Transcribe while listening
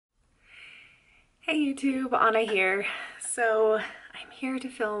Hey YouTube, Anna here. So I'm here to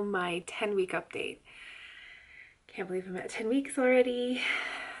film my 10-week update. Can't believe I'm at 10 weeks already.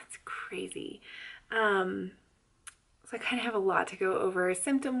 It's crazy. Um, so I kind of have a lot to go over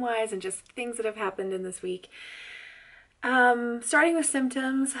symptom-wise and just things that have happened in this week. Starting with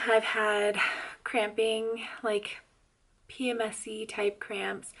symptoms, I've had cramping, like PMSy type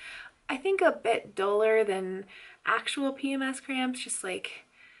cramps. I think a bit duller than actual PMS cramps, just like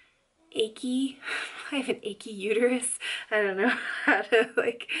achy. I have an achy uterus. I don't know how to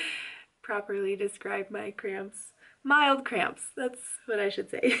properly describe my cramps. Mild cramps, that's what I should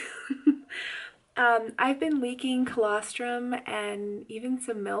say. I've been leaking colostrum and even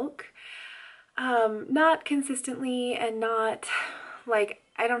some milk. Not consistently and not like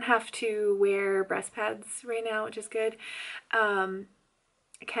I don't have to wear breast pads right now, which is good. I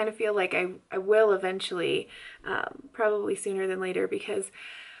kind of feel like I will eventually, probably sooner than later, because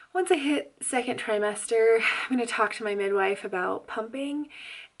once I hit second trimester, I'm going to talk to my midwife about pumping,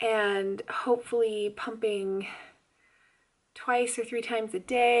 and hopefully pumping twice or 3 times a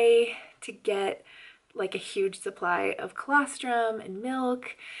day to get like a huge supply of colostrum and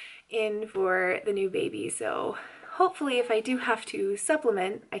milk in for the new baby. So hopefully if I do have to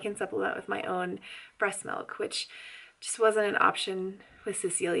supplement, I can supplement with my own breast milk, which just wasn't an option with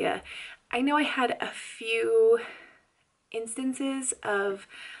Cecilia. I know I had a few instances of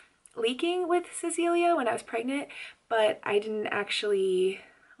leaking with Cecilia when I was pregnant, but I didn't actually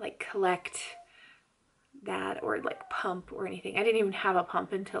like collect that or like pump or anything. I didn't even have a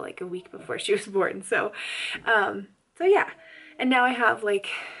pump until like a week before she was born. So yeah. And now I have like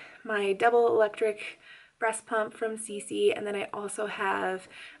my double electric breast pump from Cece, and then I also have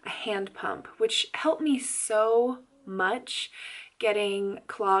a hand pump, which helped me so much getting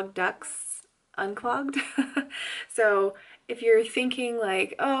clogged ducts unclogged. So if you're thinking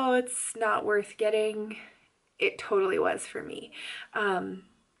like, oh, it's not worth getting, it totally was for me.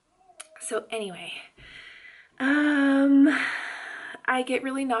 So anyway, I get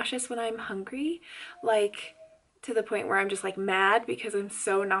really nauseous when I'm hungry, like to the point where I'm just like mad because I'm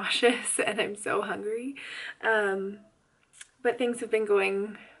so nauseous and I'm so hungry. But things have been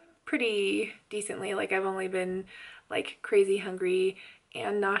going pretty decently. Like I've only been like crazy hungry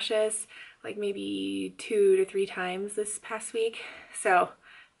and nauseous like maybe 2 to 3 times this past week. So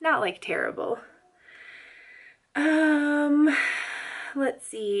not like terrible. Let's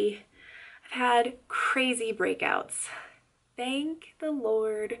see. I've had crazy breakouts. Thank the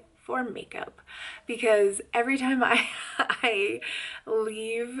Lord for makeup, because every time I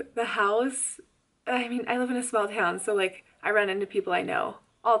leave the house, I mean, I live in a small town, so like I run into people I know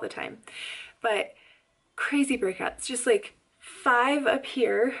all the time, but crazy breakouts, just like 5 up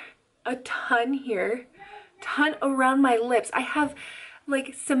here, a ton here, ton around my lips. I have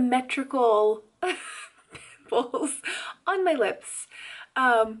like symmetrical pimples on my lips,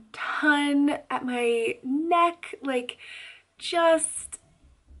 ton at my neck, like just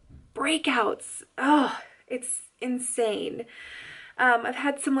breakouts. Oh, it's insane. I've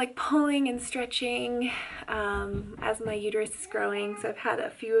had some like pulling and stretching as my uterus is growing, so I've had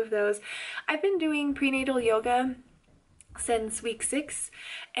a few of those. I've been doing prenatal yoga since week 6,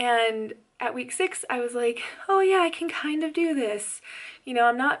 and at week 6 I was like, oh yeah, I can kind of do this. You know,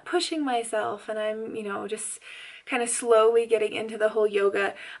 I'm not pushing myself, and I'm, you know, just kind of slowly getting into the whole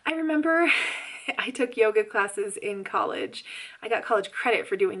yoga. I remember I took yoga classes in college. I got college credit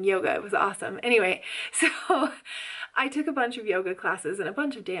for doing yoga. It was awesome. Anyway, so I took a bunch of yoga classes and a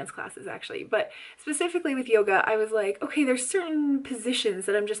bunch of dance classes actually, but specifically with yoga, I was like, okay, there's certain positions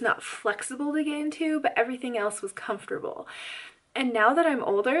that I'm just not flexible to get into, but everything else was comfortable. And now that I'm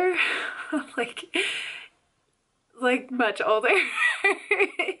older, like much older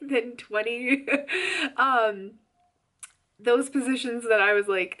than 20, those positions that I was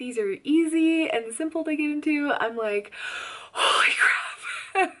like, these are easy and simple to get into, I'm like, holy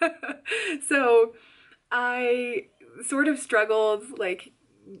crap. So I sort of struggled like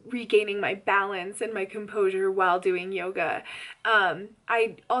regaining my balance and my composure while doing yoga.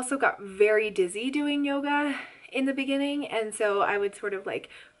 I also got very dizzy doing yoga in the beginning, and so I would sort of like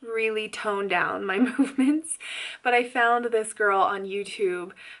really tone down my movements. But I found this girl on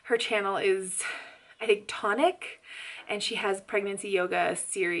YouTube. Her channel is, I think, Tonic, and she has pregnancy yoga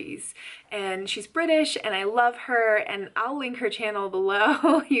series, and she's British and I love her, and I'll link her channel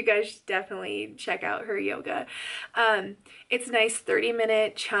below. You guys should definitely check out her yoga. It's nice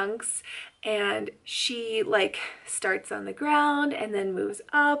 30-minute chunks, and she like starts on the ground and then moves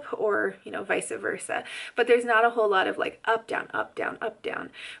up, or you know, vice versa, but there's not a whole lot of like up down up down up down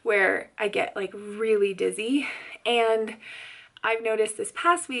where I get like really dizzy. And I've noticed this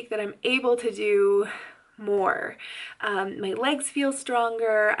past week that I'm able to do more. My legs feel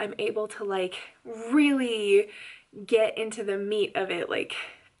stronger. I'm able to like really get into the meat of it. Like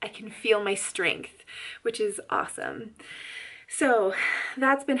I can feel my strength, which is awesome. So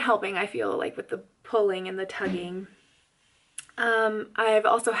that's been helping, I feel like, with the pulling and the tugging. I've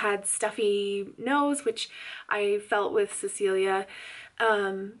also had stuffy nose, which I felt with Cecilia.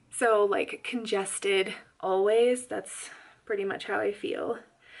 So like congested always. That's pretty much how I feel.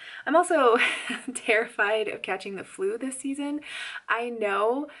 I'm also terrified of catching the flu this season. I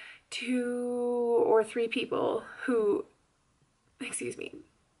know 2 or 3 people who, excuse me,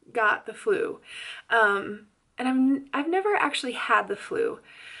 got the flu. And I've never actually had the flu,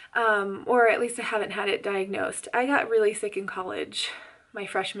 or at least I haven't had it diagnosed. I got really sick in college my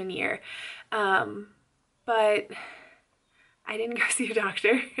freshman year, but I didn't go see a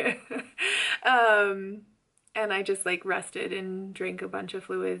doctor. And I just like rested and drank a bunch of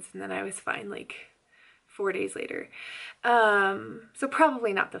fluids, and then I was fine like 4 days later. So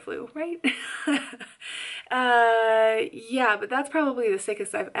probably not the flu, right? Yeah, but that's probably the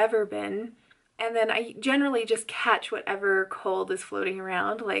sickest I've ever been. And then I generally just catch whatever cold is floating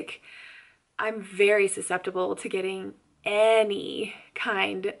around. Like, I'm very susceptible to getting any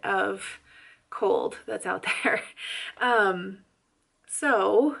kind of cold that's out there.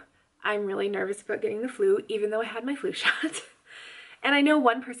 So I'm really nervous about getting the flu, even though I had my flu shot. And I know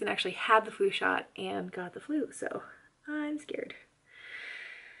one person actually had the flu shot and got the flu, so I'm scared.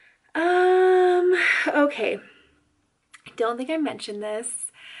 Okay. I don't think I mentioned this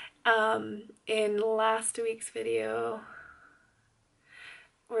in last week's video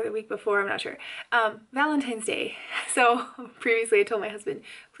or the week before, I'm not sure. Valentine's Day. So previously I told my husband,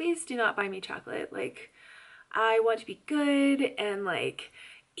 please do not buy me chocolate. Like, I want to be good and like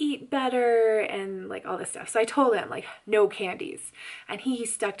eat better and like all this stuff. So I told him like no candies, and he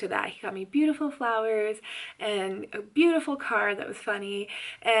stuck to that. He got me beautiful flowers and a beautiful card that was funny,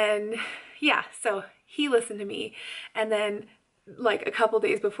 and yeah, so he listened to me. And then like a couple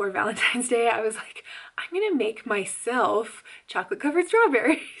days before Valentine's Day, I was like, I'm gonna make myself chocolate covered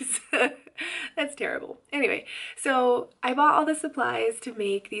strawberries. That's terrible. Anyway, so I bought all the supplies to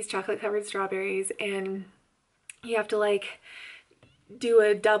make these chocolate covered strawberries, and you have to like do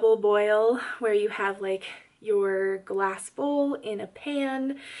a double boil where you have like your glass bowl in a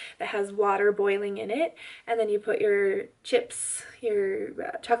pan that has water boiling in it, and then you put your chips, your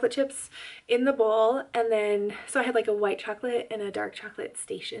chocolate chips in the bowl. And then, so I had like a white chocolate and a dark chocolate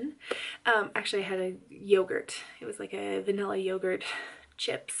station. Actually I had a yogurt. It was like a vanilla yogurt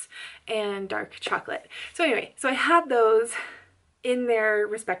chips and dark chocolate. So anyway, so I had those in their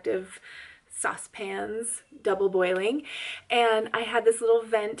respective saucepans double boiling, and I had this little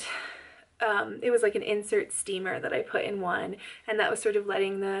vent. It was like an insert steamer that I put in one, and that was sort of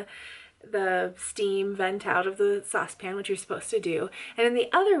letting the steam vent out of the saucepan, which you're supposed to do. And in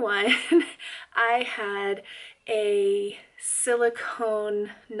the other one, I had a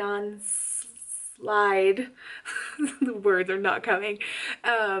silicone non-slide, the words are not coming,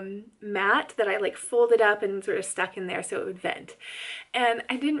 mat that I like folded up and sort of stuck in there so it would vent. And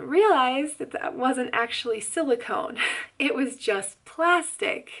I didn't realize that that wasn't actually silicone. It was just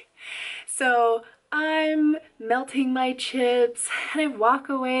plastic. So I'm melting my chips, and I walk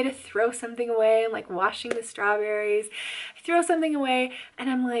away to throw something away. I'm like washing the strawberries. I throw something away, and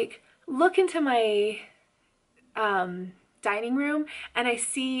I'm like, look into my dining room, and I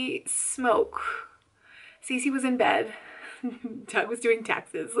see smoke. Cece was in bed. Doug was doing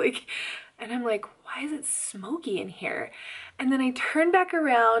taxes, like, and I'm like, why is it smoky in here? And then I turn back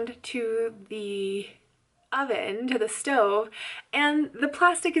around to the oven, to the stove, and the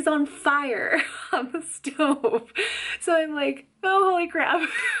plastic is on fire on the stove. So I'm like, oh, holy crap.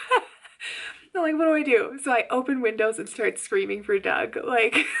 I'm like, what do I do? So I open windows and start screaming for Doug.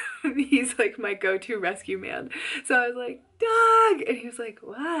 Like, he's like my go-to rescue man. So I was like, Doug! And he was like,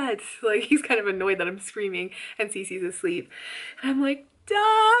 what? Like, he's kind of annoyed that I'm screaming and Cece's asleep. And I'm like,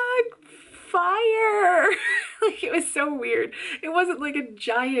 Doug! Fire! Like, it was so weird. It wasn't like a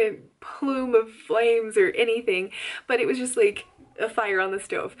giant plume of flames or anything, but it was just like a fire on the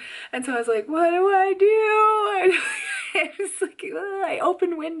stove. And so I was like, what do I do? And I was like, ugh, I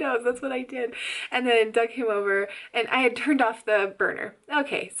opened windows. That's what I did. And then Doug came over, and I had turned off the burner.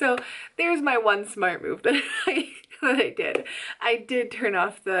 Okay, so there's my one smart move that I did. I did turn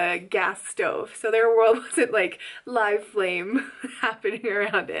off the gas stove, so there wasn't like live flame happening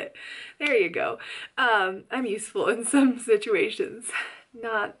around it. There you go. I'm useful in some situations.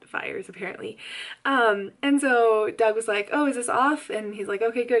 Not fires, apparently. And so Doug was like, oh, is this off? And he's like,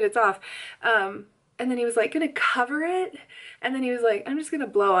 okay, good, it's off. and then he was like gonna cover it, and then he was like, I'm just gonna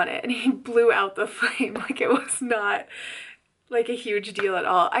blow on it, and he blew out the flame. Like, it was not like a huge deal at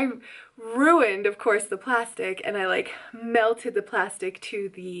all. I ruined, of course, the plastic, and I like melted the plastic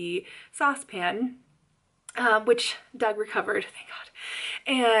to the saucepan, which Doug recovered, thank God.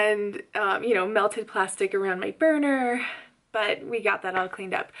 And, you know, melted plastic around my burner, but we got that all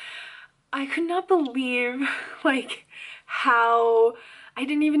cleaned up. I could not believe, like, how I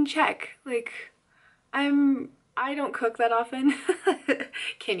didn't even check. Like, I don't cook that often.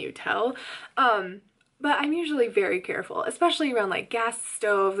 Can you tell? But I'm usually very careful, especially around like gas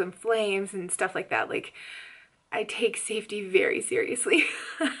stoves and flames and stuff like that. Like, I take safety very seriously.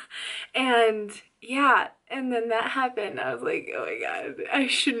 And yeah, and then that happened. I was like, oh my God, I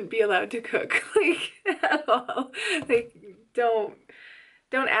shouldn't be allowed to cook, like, at all. Like, don't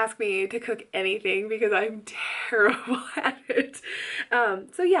ask me to cook anything because I'm terrible at it.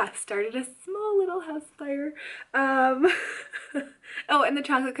 So yeah, started a small little house fire. Oh, and the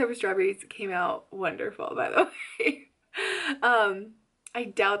chocolate covered strawberries came out wonderful, by the way. I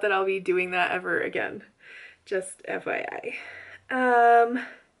doubt that I'll be doing that ever again. Just FYI.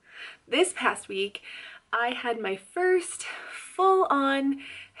 This past week, I had my first full-on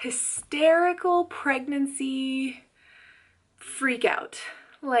hysterical pregnancy freak out.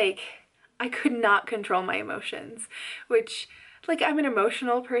 Like, I could not control my emotions, which, like, I'm an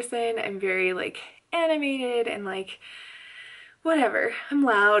emotional person. I'm very, like, animated and, like, whatever. I'm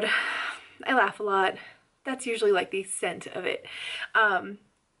loud. I laugh a lot. That's usually, like, the extent of it.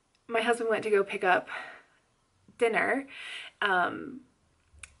 My husband went to go pick up dinner,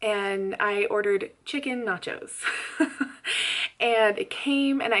 and I ordered chicken nachos. And it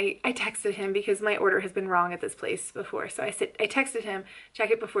came, and I texted him because my order has been wrong at this place before. So I texted him,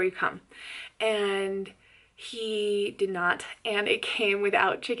 check it before you come. And he did not, and it came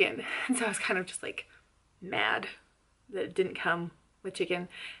without chicken. And so I was kind of just like mad that it didn't come with chicken,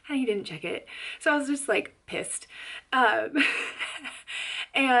 and he didn't check it. So I was just like pissed. And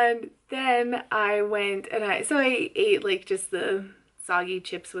then I went and I ate like just the soggy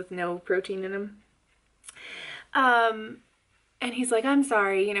chips with no protein in them. And he's like, I'm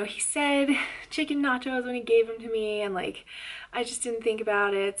sorry, you know, he said chicken nachos when he gave them to me, and like, I just didn't think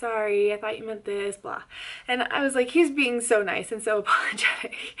about it. Sorry, I thought you meant this, blah. And I was like, he's being so nice and so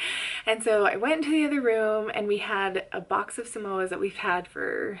apologetic. And so I went into the other room, and we had a box of Samoas that we've had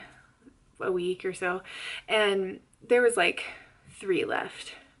for a week or so. And there was like 3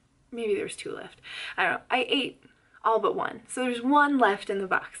 left. Maybe there was 2 left. I don't know. I ate all but 1. So there's 1 left in the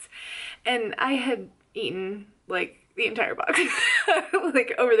box. And I had eaten like the entire box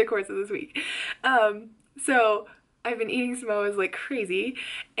like over the course of this week. So I've been eating Samoas like crazy,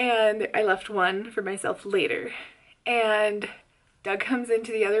 and I left 1 for myself later. And Doug comes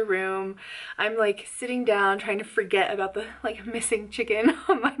into the other room. I'm like sitting down trying to forget about the like missing chicken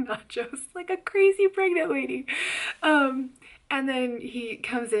on my nachos like a crazy pregnant lady. And then he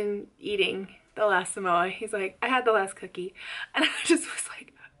comes in eating the last Samoa. He's like, I had the last cookie. And I just was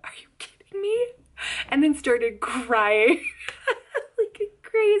like, are you kidding me? And then started crying like a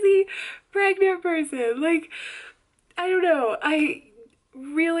crazy pregnant person. Like, I don't know. I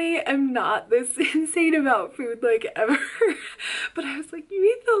really am not this insane about food like ever. But I was like, you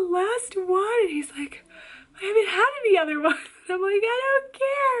ate the last one? And he's like, I haven't had any other ones. And I'm like, I don't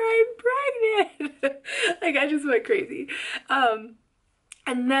care, I'm pregnant. Like, I just went crazy.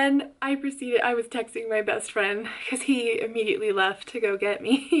 And then I was texting my best friend because he immediately left to go get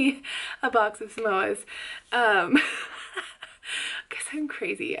me a box of Samoas. Because I'm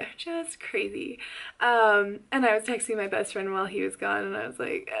crazy. I'm just crazy. And I was texting my best friend while he was gone, and I was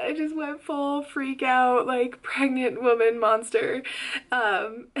like, I just went full freak out, like pregnant woman monster.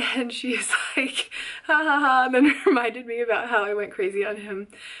 And she's like, ha ha ha, and then reminded me about how I went crazy on him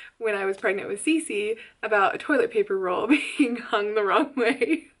when I was pregnant with Cece about a toilet paper roll being hung the wrong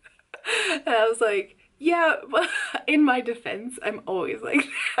way. And I was like, yeah, in my defense, I'm always like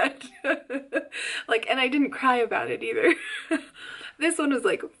that. Like, and I didn't cry about it either. This one was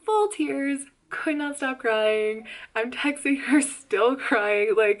like full tears, could not stop crying. I'm texting her, still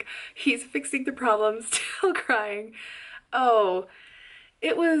crying. Like, he's fixing the problem, still crying. Oh,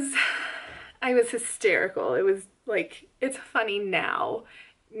 I was hysterical. It was like, it's funny now,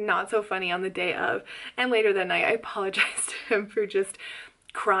 not so funny on the day of. And later that night, I apologized to him for just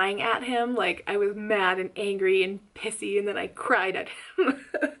crying at him. Like, I was mad and angry and pissy, and then I cried at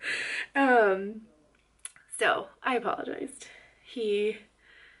him. So I apologized. He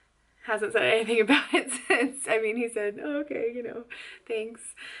hasn't said anything about it since. I mean, he said, oh, okay, you know,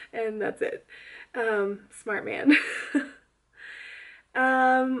 thanks, and that's it. Smart man.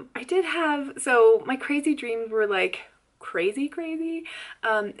 I did have, so my crazy dreams were like crazy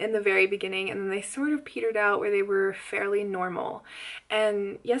in the very beginning, and then they sort of petered out where they were fairly normal.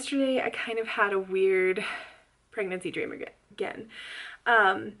 And yesterday I kind of had a weird pregnancy dream again.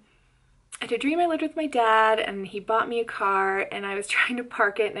 Um, I had a dream I lived with my dad and he bought me a car, and I was trying to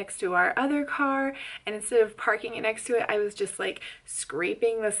park it next to our other car, and instead of parking it next to it, I was just like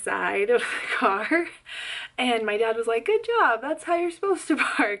scraping the side of the car. And my dad was like, "Good job, that's how you're supposed to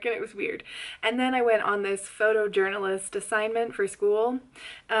park." And it was weird. And then I went on this photojournalist assignment for school.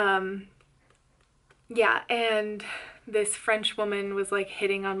 Yeah, and this French woman was like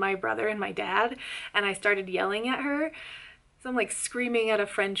hitting on my brother and my dad, and I started yelling at her. So I'm like screaming at a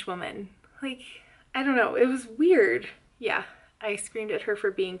French woman. Like, I don't know, it was weird. Yeah, I screamed at her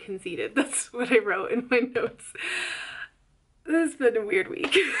for being conceited. That's what I wrote in my notes. This has been a weird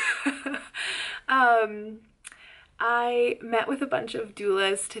week. I met with a bunch of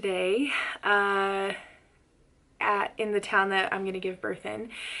doulas today in the town that I'm gonna give birth in,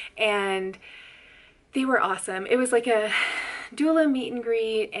 and they were awesome. It was like a doula meet and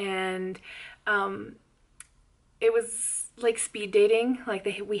greet, and it was like speed dating. Like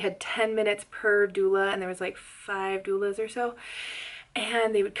we had 10 minutes per doula, and there was like 5 doulas or so,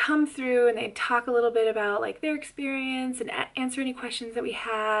 and they would come through and they'd talk a little bit about like their experience and answer any questions that we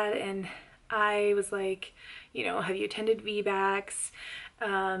had. And I was like, you know, have you attended VBACs?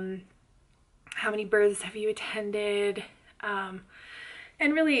 How many births have you attended? And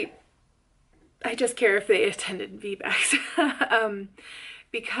really, I just care if they attended VBACs.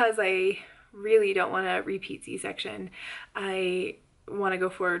 Because I really don't want a repeat C-section. I want to go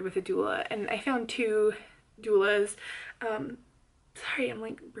forward with a doula, and I found 2 doulas. Sorry, I'm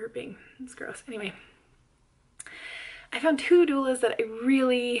like burping. It's gross. Anyway, I found 2 doulas that I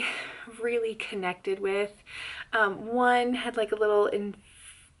really connected with. One had like a little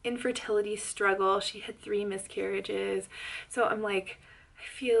infertility struggle. She had 3 miscarriages. So I'm like, I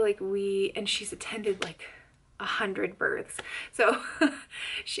feel like and she's attended like 100 births. So,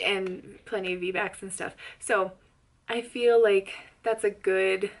 and plenty of VBACs and stuff. So I feel like that's a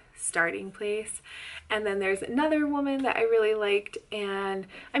good starting place. And then there's another woman that I really liked, and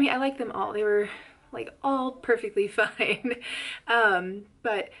I mean, I like them all. They were like all perfectly fine.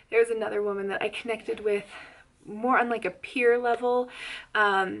 But there was another woman that I connected with more on like a peer level.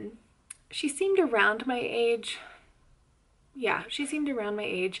 She seemed around my age. Yeah, she seemed around my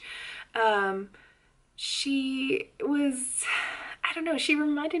age. She was, I don't know, she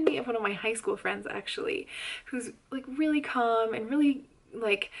reminded me of one of my high school friends actually, who's like really calm and really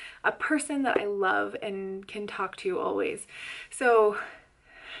like a person that I love and can talk to always. So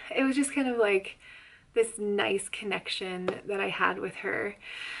it was just kind of like this nice connection that I had with her.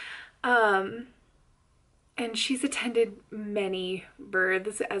 And she's attended many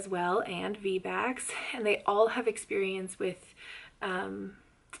births as well and VBACs, and they all have experience with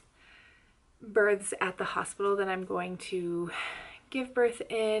births at the hospital that I'm going to give birth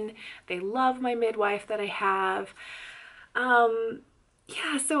in. They love my midwife that I have.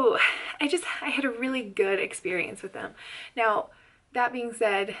 Yeah, so I had a really good experience with them. Now, that being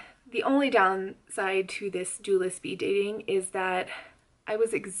said, the only downside to this doula speed dating is that I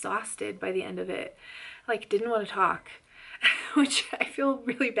was exhausted by the end of it. Like, didn't want to talk, which I feel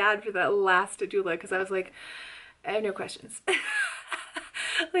really bad for that last doula, because I was like, I have no questions.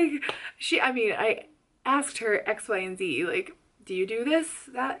 Like, I asked her X, Y, and Z, like, do you do this,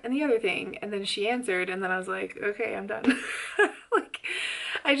 that, and the other thing? And then she answered, and then I was like, okay, I'm done. Like,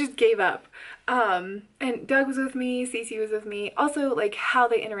 I just gave up. And Doug was with me, Cece was with me. Also, like, how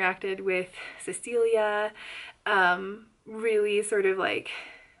they interacted with Cecilia, really sort of like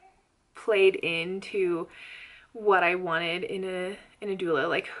played into what I wanted in a doula.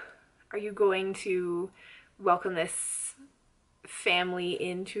 Like, are you going to welcome this family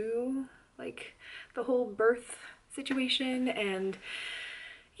into like the whole birth situation? And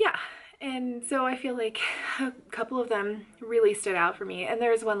yeah, and so I feel like a couple of them really stood out for me. And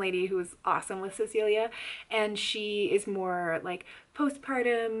there's one lady who was awesome with Cecilia, and she is more like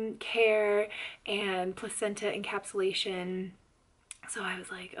postpartum care and placenta encapsulation. So I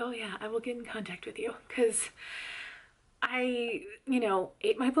was like, oh yeah, I will get in contact with you, because I,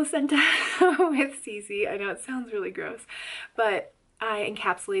 ate my placenta with Cece. I know it sounds really gross, but I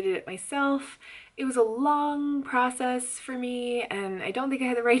encapsulated it myself. It was a long process for me, and I don't think I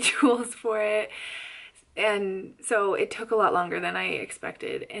had the right tools for it. And so it took a lot longer than I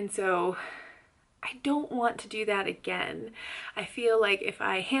expected. And so I don't want to do that again. I feel like if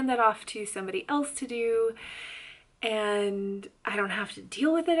I hand that off to somebody else to do and I don't have to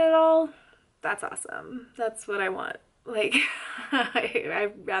deal with it at all, that's awesome. That's what I want. Like,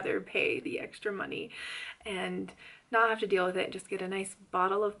 I'd rather pay the extra money and not have to deal with it and just get a nice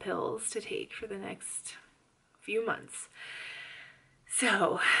bottle of pills to take for the next few months.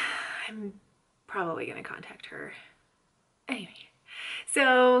 So I'm probably going to contact her. Anyway,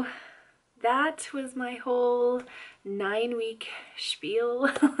 so that was my whole 9-week spiel.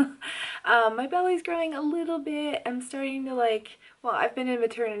 My belly's growing a little bit. I'm starting to like, well, I've been in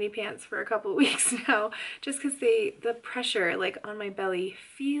maternity pants for a couple weeks now, just because the pressure like on my belly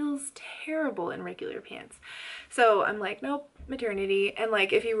feels terrible in regular pants. So I'm like, nope, maternity. And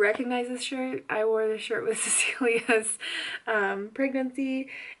like, if you recognize this shirt, I wore this shirt with Cecilia's pregnancy,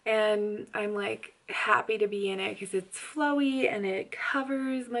 and I'm like happy to be in it because it's flowy and it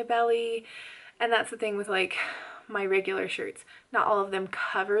covers my belly. And that's the thing with like my regular shirts, not all of them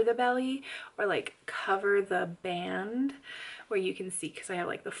cover the belly or like cover the band where you can see, because I have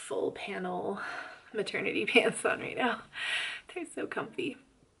like the full panel maternity pants on right now. They're so comfy.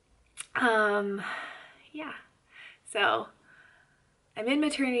 Yeah, so I'm in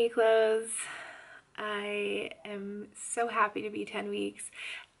maternity clothes. I am so happy to be 10 weeks.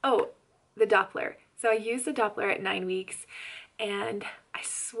 Oh, the Doppler. So I used the Doppler at 9 weeks, and I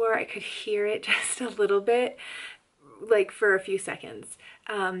swore I could hear it just a little bit, like for a few seconds.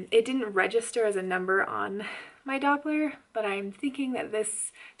 It didn't register as a number on my Doppler, but I'm thinking that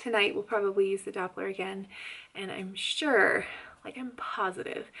tonight we'll probably use the Doppler again, and I'm sure, like I'm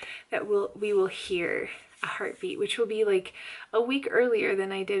positive, that we will hear a heartbeat, which will be like a week earlier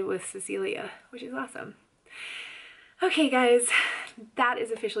than I did with Cecilia, which is awesome. Okay guys, that is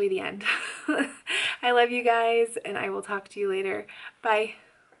officially the end. I love you guys, and I will talk to you later. Bye.